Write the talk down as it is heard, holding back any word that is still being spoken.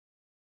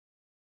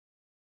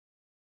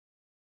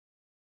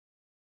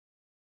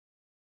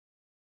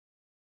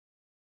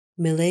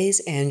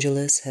Millet's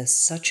Angelus has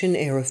such an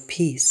air of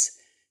peace,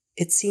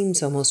 it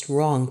seems almost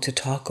wrong to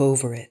talk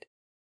over it,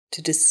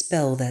 to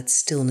dispel that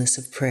stillness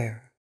of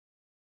prayer.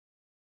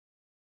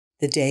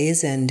 The day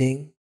is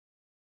ending.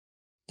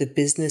 The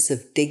business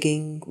of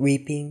digging,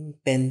 reaping,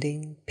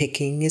 bending,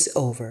 picking is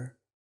over,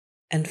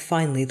 and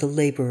finally the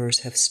laborers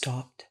have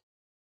stopped.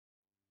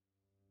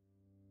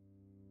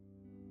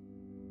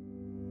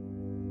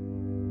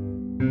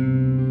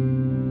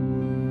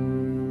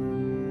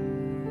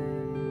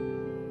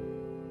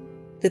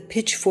 The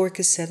pitchfork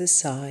is set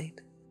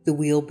aside, the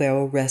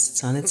wheelbarrow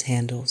rests on its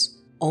handles,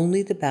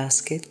 only the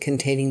basket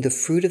containing the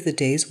fruit of the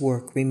day's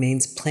work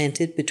remains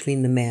planted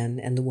between the man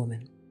and the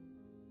woman.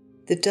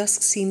 The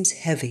dusk seems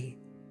heavy.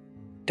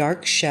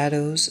 Dark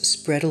shadows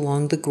spread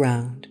along the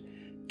ground,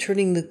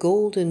 turning the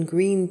gold and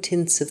green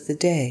tints of the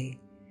day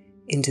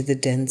into the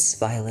dense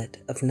violet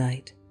of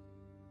night.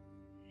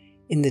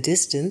 In the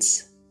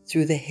distance,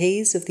 through the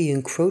haze of the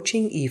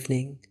encroaching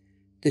evening,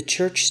 the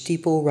church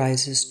steeple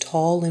rises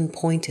tall and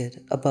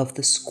pointed above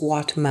the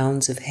squat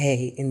mounds of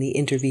hay in the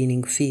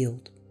intervening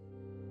field.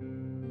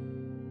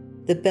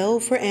 The bell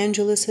for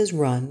Angelus has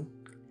run,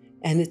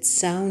 and its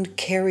sound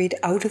carried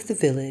out of the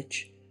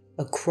village,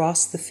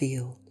 across the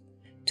field,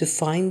 to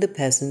find the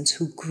peasants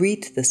who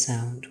greet the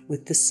sound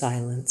with the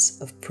silence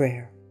of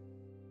prayer.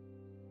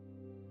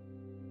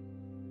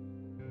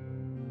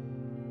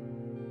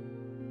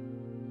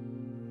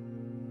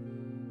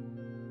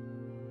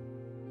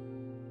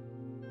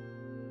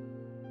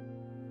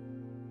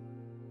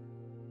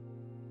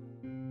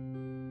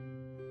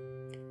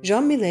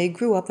 Jean Millet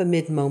grew up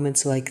amid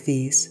moments like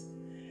these.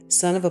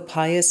 Son of a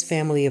pious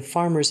family of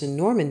farmers in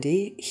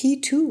Normandy, he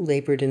too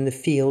labored in the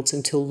fields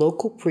until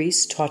local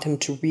priests taught him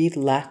to read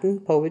Latin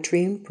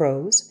poetry and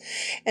prose,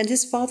 and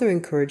his father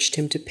encouraged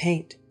him to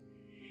paint.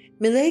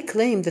 Millet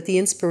claimed that the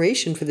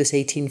inspiration for this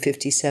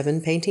 1857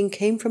 painting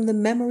came from the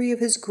memory of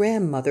his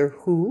grandmother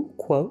who,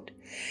 quote,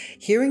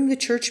 hearing the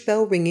church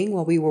bell ringing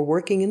while we were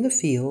working in the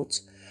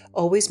fields,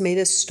 always made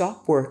us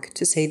stop work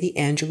to say the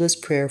Angelus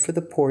prayer for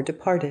the poor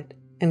departed,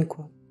 end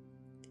quote.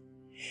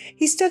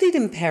 He studied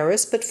in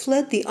Paris, but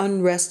fled the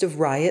unrest of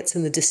riots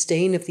and the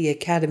disdain of the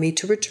academy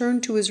to return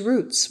to his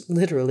roots,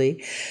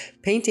 literally,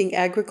 painting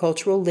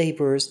agricultural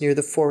laborers near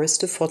the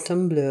forest of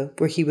Fontainebleau,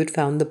 where he would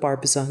found the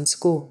Barbizon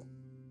School.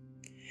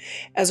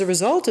 As a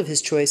result of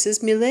his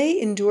choices, Millet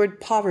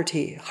endured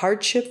poverty,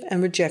 hardship,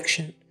 and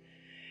rejection.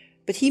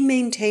 But he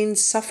maintained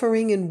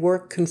suffering in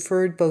work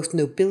conferred both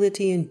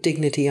nobility and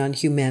dignity on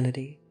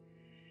humanity.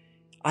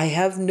 I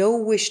have no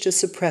wish to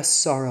suppress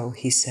sorrow,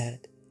 he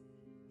said.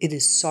 It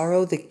is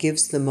sorrow that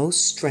gives the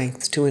most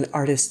strength to an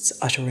artist's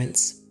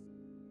utterance.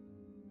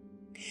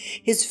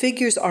 His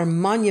figures are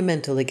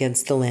monumental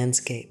against the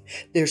landscape,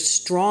 their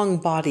strong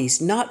bodies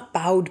not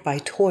bowed by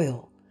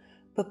toil,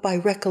 but by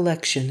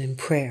recollection and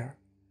prayer.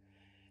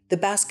 The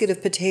basket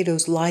of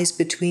potatoes lies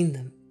between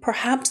them.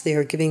 Perhaps they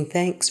are giving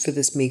thanks for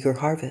this meager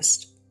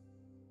harvest.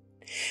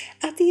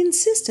 At the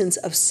insistence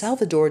of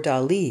Salvador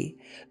Dali,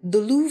 the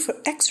Louvre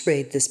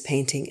X-rayed this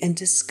painting and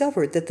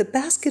discovered that the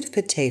basket of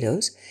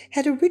potatoes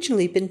had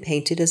originally been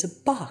painted as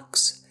a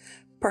box,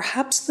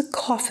 perhaps the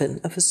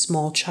coffin of a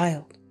small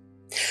child.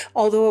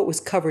 Although it was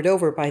covered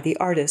over by the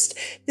artist,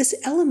 this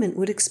element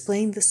would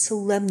explain the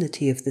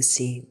solemnity of the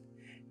scene.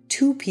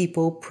 Two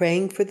people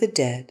praying for the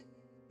dead,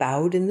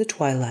 bowed in the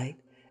twilight,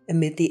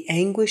 amid the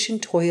anguish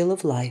and toil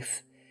of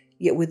life,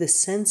 yet with a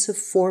sense of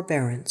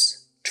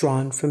forbearance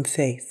drawn from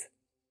faith.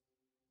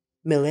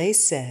 Millet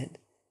said,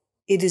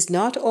 "It is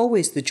not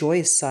always the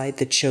joyous side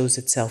that shows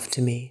itself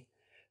to me.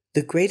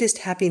 The greatest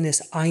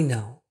happiness I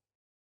know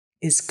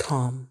is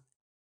calm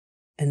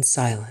and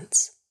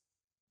silence."